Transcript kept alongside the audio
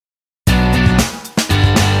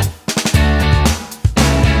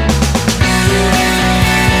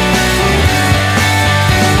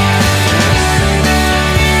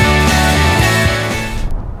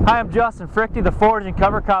I'm Justin Frichte, the forage and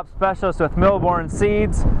cover crop specialist with Millborn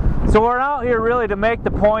Seeds. So we're out here really to make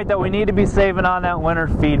the point that we need to be saving on that winter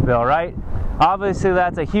feed bill, right? Obviously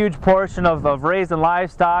that's a huge portion of raising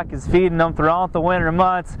livestock, is feeding them throughout the winter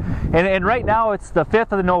months. And right now it's the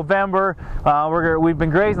 5th of November. We've been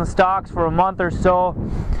grazing stalks for a month or so.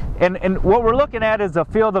 And what we're looking at is a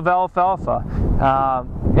field of alfalfa.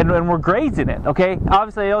 And we're grazing it, okay?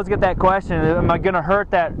 Obviously I always get that question, am I going to hurt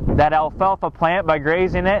that alfalfa plant by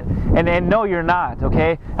grazing it? And no, you're not,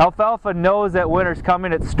 okay? Alfalfa knows that winter's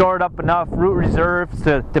coming. It's stored up enough root reserves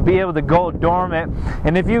to be able to go dormant.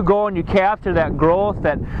 And if you go and you capture that growth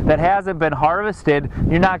that hasn't been harvested,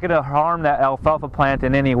 you're not going to harm that alfalfa plant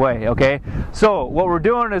in any way, okay? So what we're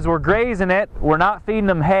doing is we're grazing it. We're not feeding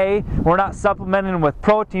them hay. We're not supplementing them with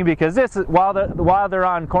protein, because this is while they're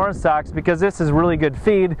on corn stalks, because this is really good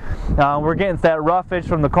feed. We're getting that roughage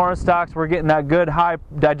from the corn stalks. We're getting that good high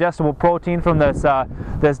digestible protein from this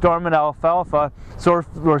dormant alfalfa. So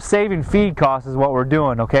we're saving feed costs is what we're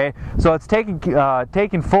doing, okay? So it's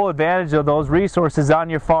taking full advantage of those resources on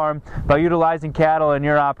your farm by utilizing cattle in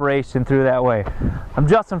your operation through that way. I'm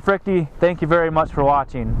Justin Frichte. Thank you very much for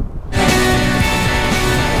watching.